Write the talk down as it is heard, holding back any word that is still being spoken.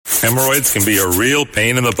Hemorrhoids can be a real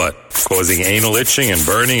pain in the butt, causing anal itching and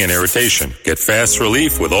burning and irritation. Get fast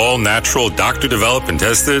relief with all natural, doctor-developed and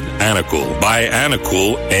tested Anacool. Buy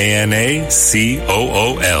Anacool, ANACOOL,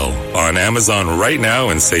 on Amazon right now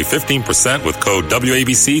and save 15% with code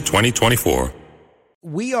WABC2024.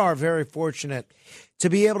 We are very fortunate to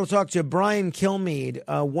be able to talk to Brian Kilmeade,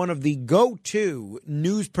 one of the go-to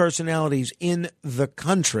news personalities in the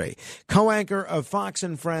country, co-anchor of Fox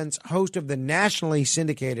and Friends, host of the nationally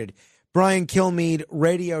syndicated Brian Kilmeade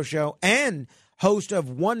radio show, and host of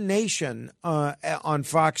One Nation on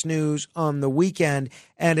Fox News on the weekend,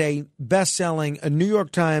 and a New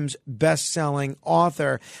York Times best-selling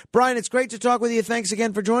author. Brian, it's great to talk with you. Thanks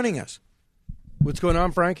again for joining us. What's going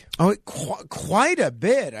on, Frank? Oh, quite a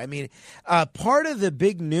bit. I mean, part of the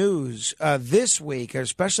big news this week,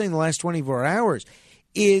 especially in the last 24 hours,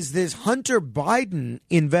 is this Hunter Biden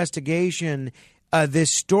investigation.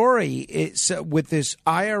 This story is with this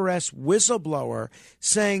IRS whistleblower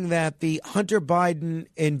saying that the Hunter Biden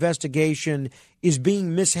investigation is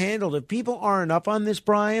being mishandled. If people aren't up on this,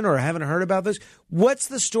 Brian, or haven't heard about this, what's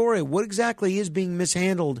the story? What exactly is being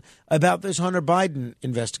mishandled about this Hunter Biden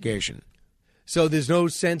investigation? So there's no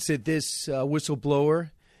sense that this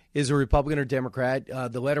whistleblower is a Republican or Democrat.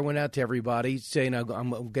 The letter went out to everybody saying,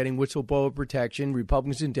 I'm getting whistleblower protection,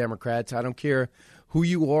 Republicans and Democrats. I don't care who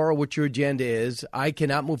you are or what your agenda is. I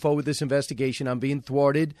cannot move forward with this investigation. I'm being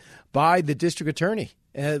thwarted by the district attorney,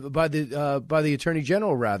 by the attorney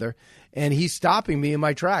general, rather, and he's stopping me in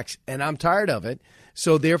my tracks, and I'm tired of it.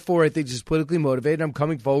 So therefore, I think this is politically motivated. I'm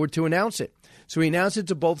coming forward to announce it. So he announced it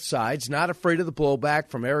to both sides, not afraid of the blowback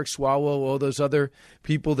from Eric Swalwell, all those other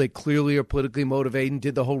people that clearly are politically motivated and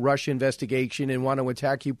did the whole Russia investigation and want to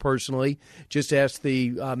attack you personally. Just ask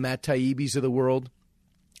the Matt Taibbi's of the world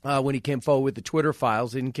when he came forward with the Twitter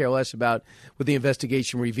files. They didn't care less about what the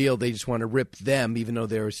investigation revealed. They just want to rip them, even though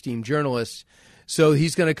they're esteemed journalists. So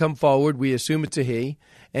he's going to come forward. We assume it's a he.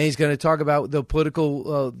 And he's going to talk about the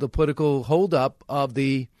political holdup of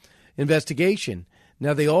the investigation.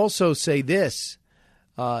 Now, they also say this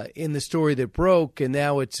in the story that broke, and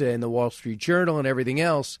now it's in the Wall Street Journal and everything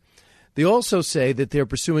else. They also say that they're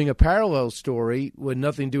pursuing a parallel story with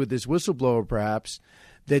nothing to do with this whistleblower, perhaps,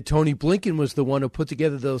 that Tony Blinken was the one who put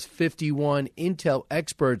together those 51 intel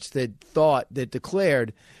experts that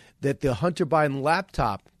declared that the Hunter Biden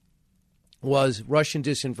laptop was Russian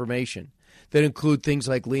disinformation. That include things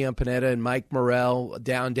like Leon Panetta and Mike Morrell,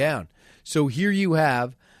 down. So here you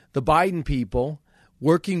have the Biden people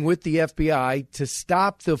working with the FBI to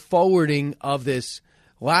stop the forwarding of this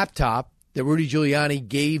laptop that Rudy Giuliani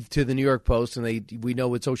gave to the New York Post, and we know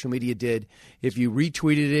what social media did. If you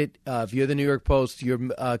retweeted it, if you're the New York Post, your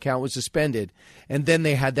account was suspended. And then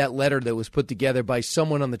they had that letter that was put together by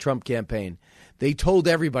someone on the Trump campaign. They told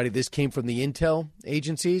everybody this came from the intel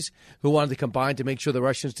agencies who wanted to combine to make sure the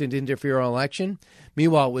Russians didn't interfere in the election.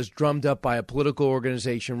 Meanwhile, it was drummed up by a political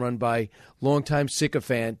organization run by longtime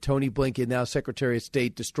sycophant Tony Blinken, now Secretary of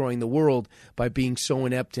State, destroying the world by being so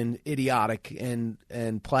inept and idiotic and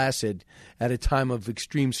placid at a time of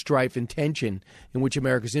extreme strife and tension in which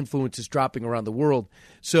America's influence is dropping around the world.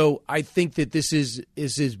 So I think that this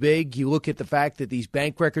is big. You look at the fact that these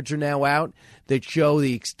bank records are now out that show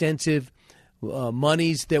the extensive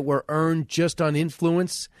monies that were earned just on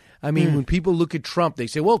influence. I mean, when people look at Trump, they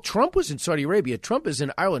say, well, Trump was in Saudi Arabia. Trump is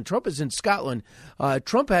in Ireland. Trump is in Scotland.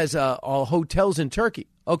 Trump has all hotels in Turkey.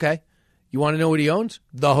 Okay. You want to know what he owns?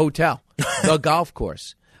 The hotel, the golf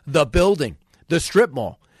course, the building, the strip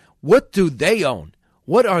mall. What do they own?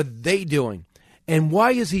 What are they doing? And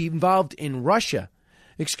why is he involved in Russia?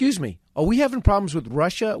 Excuse me. Are we having problems with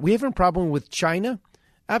Russia? Are we having a problem with China?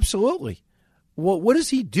 Absolutely. Well, what is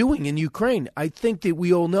he doing in Ukraine? I think that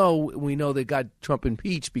we know they got Trump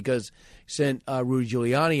impeached because he sent Rudy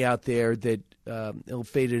Giuliani out there that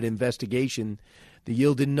ill-fated investigation that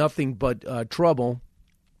yielded nothing but trouble.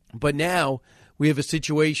 But now we have a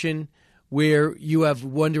situation where you have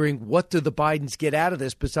wondering, what do the Bidens get out of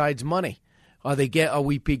this besides money? Are we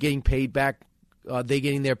getting paid back? Are they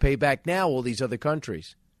getting their payback now, all these other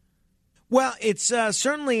countries? Well, it's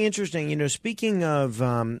certainly interesting. You know, speaking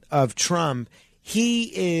of Trump, he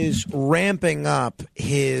is ramping up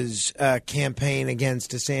his campaign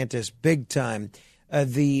against DeSantis big time.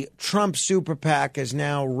 The Trump Super PAC is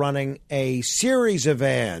now running a series of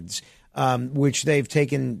ads, which they've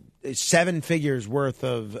taken 7 figures worth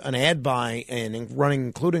of an ad buy and running,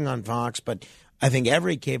 including on Fox, but I think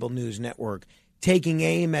every cable news network, taking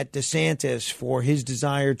aim at DeSantis for his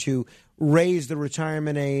desire to raise the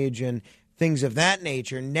retirement age and things of that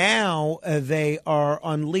nature. Now they are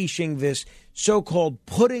unleashing this so-called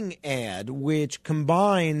pudding ad, which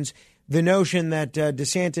combines the notion that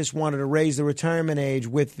DeSantis wanted to raise the retirement age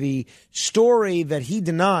with the story that he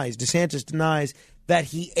denies, DeSantis denies, that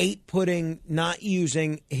he ate pudding not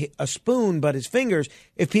using a spoon but his fingers.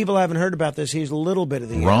 If people haven't heard about this, here's a little bit of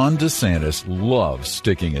the Ron DeSantis loves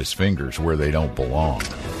sticking his fingers where they don't belong.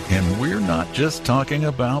 And we're not just talking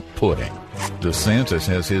about pudding. DeSantis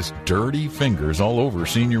has his dirty fingers all over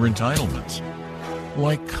senior entitlements,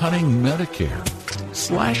 like cutting Medicare,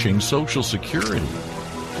 slashing Social Security,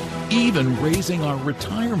 even raising our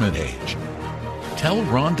retirement age. Tell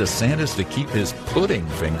Ron DeSantis to keep his pudding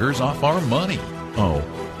fingers off our money. Oh,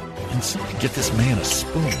 and somebody get this man a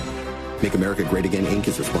spoon. Make America Great Again, Inc.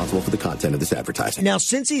 is responsible for the content of this advertising. Now,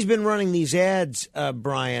 since he's been running these ads,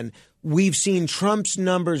 Brian, we've seen Trump's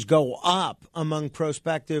numbers go up among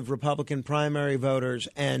prospective Republican primary voters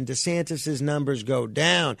and DeSantis's numbers go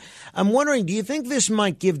down. I'm wondering, do you think this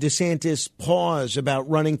might give DeSantis pause about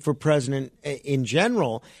running for president in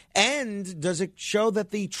general? And does it show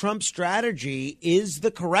that the Trump strategy is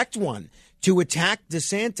the correct one to attack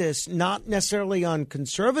DeSantis, not necessarily on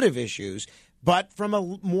conservative issues, but from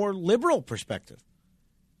a more liberal perspective?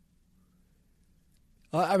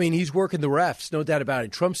 I mean, he's working the refs, no doubt about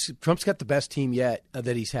it. Trump's got the best team yet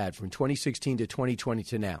that he's had from 2016 to 2020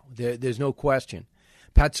 to now. There's no question.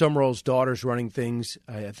 Pat Summerall's daughter's running things.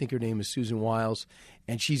 I think her name is Susan Wiles,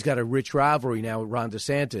 and she's got a rich rivalry now with Ron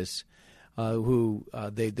DeSantis, who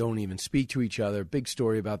they don't even speak to each other. Big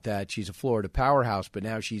story about that. She's a Florida powerhouse, but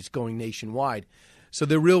now she's going nationwide. So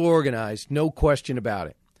they're real organized, no question about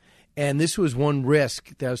it. And this was one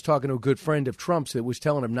risk that I was talking to a good friend of Trump's that was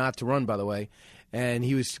telling him not to run, by the way. And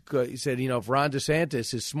he said, if Ron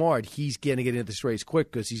DeSantis is smart, he's going to get into this race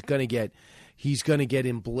quick because he's going to get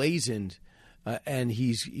emblazoned, and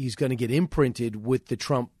he's going to get imprinted with the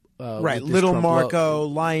Trump. Right, Little Trump Marco,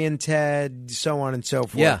 Lion Ted, so on and so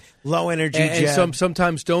forth. Yeah, low energy. And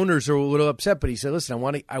sometimes donors are a little upset, but he said, "Listen,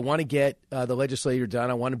 I want to get the legislature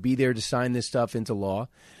done. I want to be there to sign this stuff into law."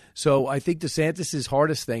 So I think DeSantis'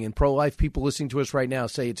 hardest thing, and pro-life people listening to us right now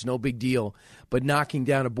say it's no big deal, but knocking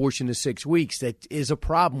down abortion to 6 weeks, that is a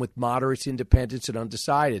problem with moderates, independents, and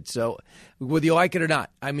undecided. So whether you like it or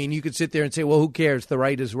not, I mean, you could sit there and say, well, who cares? The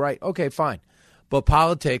right is right. Okay, fine. But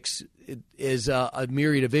politics is a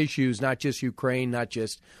myriad of issues, not just Ukraine, not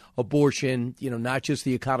just abortion, not just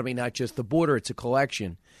the economy, not just the border. It's a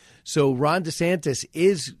collection. So Ron DeSantis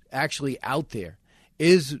is actually out there,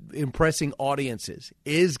 is impressing audiences,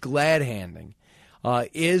 is glad-handing,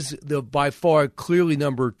 is by far clearly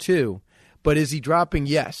number two. But is he dropping?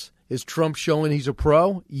 Yes. Is Trump showing he's a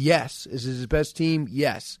pro? Yes. Is it his best team?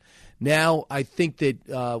 Yes. Now, I think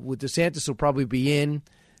that with DeSantis will probably be in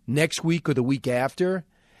next week or the week after,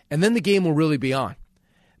 and then the game will really be on.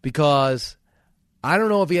 Because I don't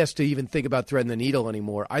know if he has to even think about threading the needle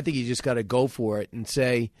anymore. I think he just got to go for it and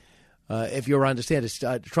say, if you're Ron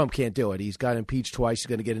DeSantis, Trump can't do it. He's got impeached twice. He's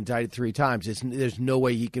going to get indicted 3 times. There's no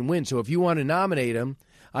way he can win. So if you want to nominate him,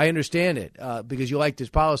 I understand it because you liked his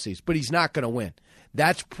policies. But he's not going to win.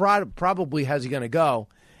 That's probably how's he going to go.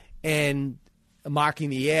 And mocking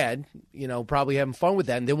the ad, probably having fun with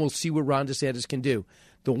that. And then we'll see what Ron DeSantis can do.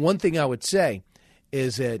 The one thing I would say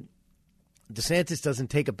is that DeSantis doesn't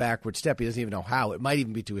take a backward step. He doesn't even know how. It might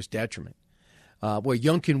even be to his detriment. Where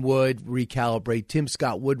Youngkin would recalibrate, Tim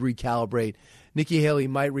Scott would recalibrate, Nikki Haley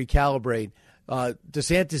might recalibrate.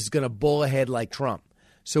 DeSantis is going to bull ahead like Trump.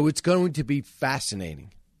 So it's going to be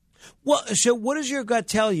fascinating. Well, so what does your gut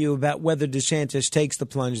tell you about whether DeSantis takes the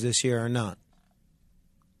plunge this year or not?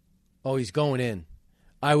 Oh, he's going in.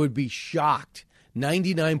 I would be shocked.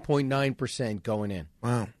 99.9% going in.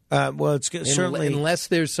 Wow. Well, it's certainly... Unless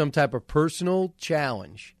there's some type of personal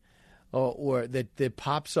challenge or that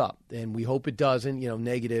pops up, and we hope it doesn't,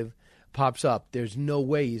 negative pops up, there's no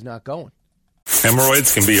way he's not going.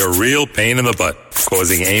 Hemorrhoids can be a real pain in the butt,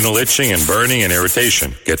 causing anal itching and burning and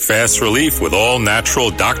irritation. Get fast relief with all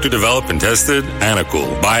natural, doctor-developed and tested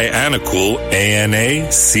Anacool. Buy Anacool,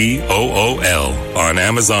 ANACOOL, on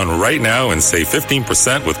Amazon right now and save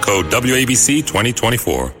 15% with code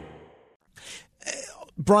WABC2024.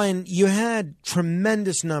 Brian, you had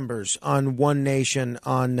tremendous numbers on One Nation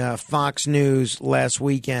on Fox News last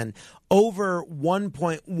weekend. Over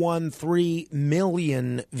 1.13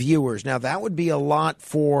 million viewers. Now, that would be a lot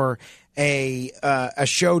for a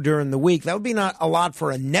show during the week. That would be not a lot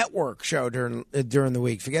for a network show during the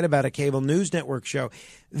week. Forget about a cable news network show.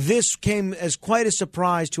 This came as quite a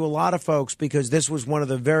surprise to a lot of folks because this was one of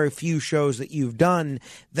the very few shows that you've done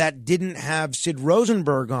that didn't have Sid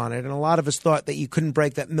Rosenberg on it. And a lot of us thought that you couldn't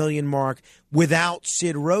break that million mark without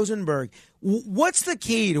Sid Rosenberg. What's the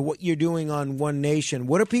key to what you're doing on One Nation?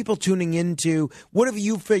 What are people tuning into? What have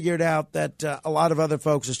you figured out that a lot of other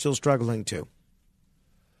folks are still struggling to?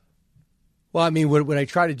 Well, I mean, what I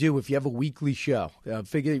try to do, if you have a weekly show,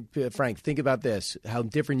 Frank, think about this, how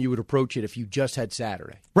different you would approach it if you just had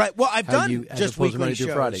Saturday. Right. Well, I've done just weekly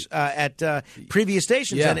shows at previous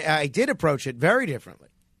stations, and I did approach it very differently.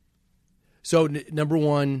 So, number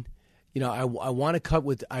one, I want to cut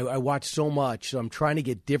with, I watch so much, so I'm trying to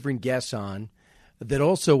get different guests on that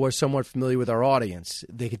also are somewhat familiar with our audience.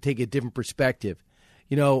 They can take a different perspective.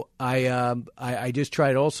 I just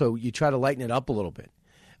tried also, you try to lighten it up a little bit.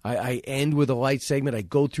 I end with a light segment. I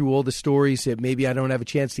go through all the stories that maybe I don't have a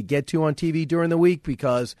chance to get to on TV during the week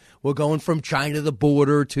because we're going from China to the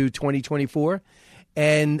border to 2024.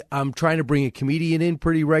 And I'm trying to bring a comedian in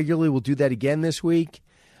pretty regularly. We'll do that again this week.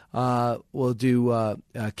 We'll do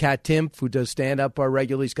Kat Timpf, who does stand-up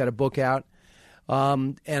regularly. He's got a book out.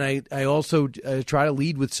 And I also try to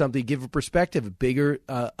lead with something, give a perspective,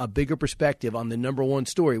 a bigger perspective on the number one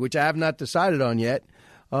story, which I have not decided on yet.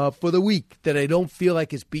 For the week that I don't feel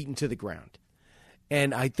like is beaten to the ground.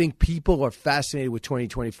 And I think people are fascinated with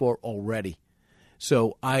 2024 already.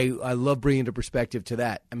 So I love bringing the perspective to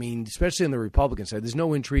that. I mean, especially on the Republican side, there's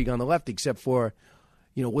no intrigue on the left except for,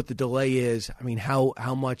 what the delay is. I mean,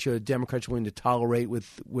 how much are Democrats willing to tolerate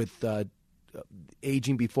with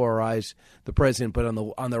aging before our eyes the president. But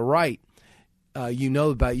on the right, you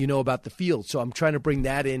know about the field. So I'm trying to bring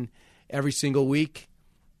that in every single week.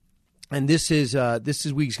 And this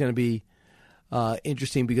week's going to be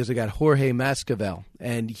interesting because I got Jorge Masvidal,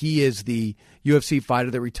 and he is the UFC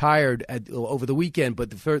fighter that retired over the weekend. But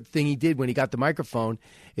the first thing he did when he got the microphone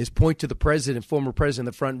is point to the former president,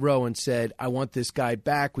 in the front row, and said, "I want this guy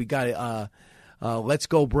back. We got let's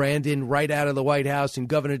go, Brandon!" Right out of the White House, and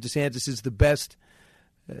Governor DeSantis is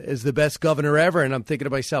the best governor ever. And I'm thinking to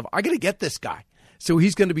myself, I got to get this guy. So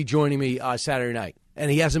he's going to be joining me Saturday night,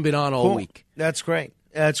 and he hasn't been on all week. That's great.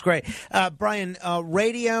 That's great. Brian,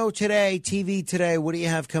 radio today, TV today, what do you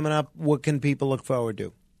have coming up? What can people look forward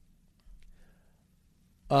to?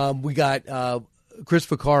 We got Chris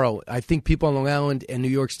Vaccaro. I think people on Long Island and New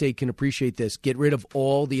York State can appreciate this. Get rid of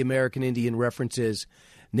all the American Indian references,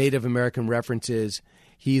 Native American references.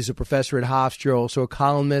 He's a professor at Hofstra, also a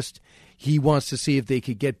columnist. He wants to see if they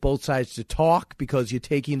could get both sides to talk because you're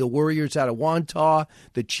taking the Warriors out of Wantagh,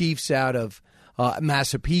 the Chiefs out of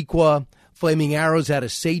Massapequa, Flaming Arrows out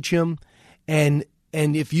of Sachem, and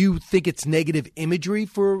if you think it's negative imagery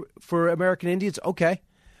for American Indians, okay,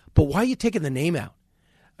 but why are you taking the name out?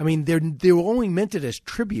 I mean, they're only meant it as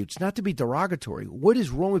tributes, not to be derogatory. What is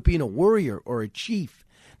wrong with being a warrior or a chief?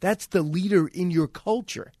 That's the leader in your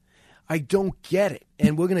culture. I don't get it,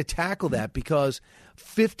 and we're going to tackle that because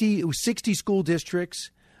 60 school districts,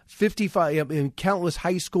 55 countless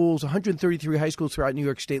high schools, 133 high schools throughout New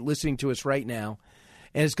York State listening to us right now.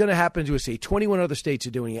 And it's going to happen to us. 21 other states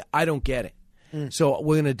are doing it. I don't get it. So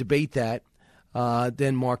we're going to debate that.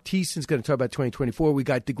 Then Mark Thiessen's going to talk about 2024. We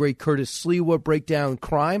got the great Curtis Sliwa break down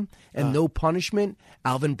crime and no punishment.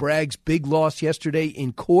 Alvin Bragg's big loss yesterday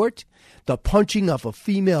in court. The punching of a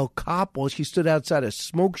female cop while she stood outside a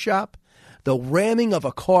smoke shop. The ramming of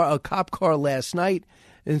a cop car last night.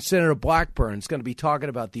 And Senator Blackburn's going to be talking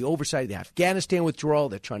about the oversight of the Afghanistan withdrawal.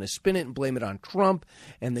 They're trying to spin it and blame it on Trump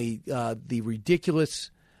and the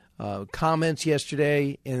ridiculous comments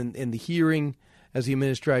yesterday in the hearing as the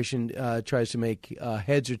administration tries to make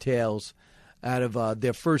heads or tails out of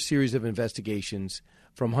their first series of investigations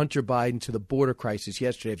from Hunter Biden to the border crisis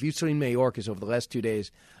yesterday. If you've seen Mayorkas over the last 2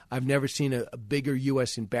 days, I've never seen a bigger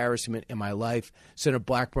U.S. embarrassment in my life. Senator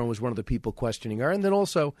Blackburn was one of the people questioning her. And then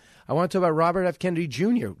also, I want to talk about Robert F. Kennedy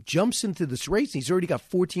Jr. Jumps into this race, and he's already got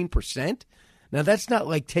 14%. Now, that's not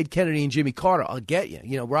like Ted Kennedy and Jimmy Carter. I'll get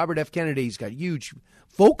you. Robert F. Kennedy's got huge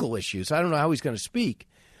vocal issues. I don't know how he's going to speak.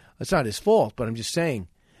 It's not his fault, but I'm just saying.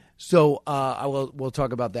 So we'll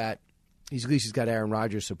talk about that. At least he's got Aaron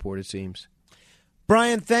Rodgers' support, it seems.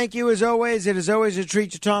 Brian, thank you as always. It is always a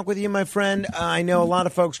treat to talk with you, my friend. I know a lot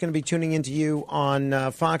of folks are going to be tuning into you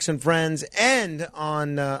on Fox and Friends and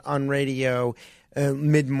on radio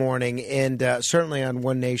mid-morning and certainly on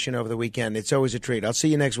One Nation over the weekend. It's always a treat. I'll see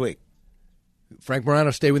you next week. Frank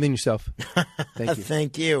Morano, stay within yourself. Thank you.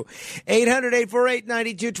 Thank you.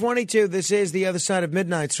 800-848-9222. This is The Other Side of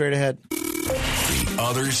Midnight. Straight ahead. The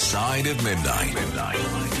Other Side of Midnight.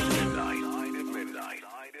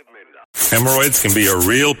 Hemorrhoids can be a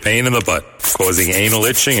real pain in the butt, causing anal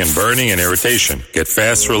itching and burning and irritation. Get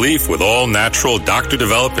fast relief with all natural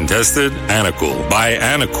doctor-developed and tested Anacool. Buy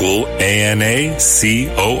Anacool,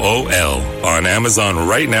 ANACOOL, on Amazon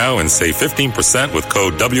right now and save 15% with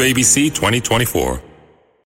code WABC2024.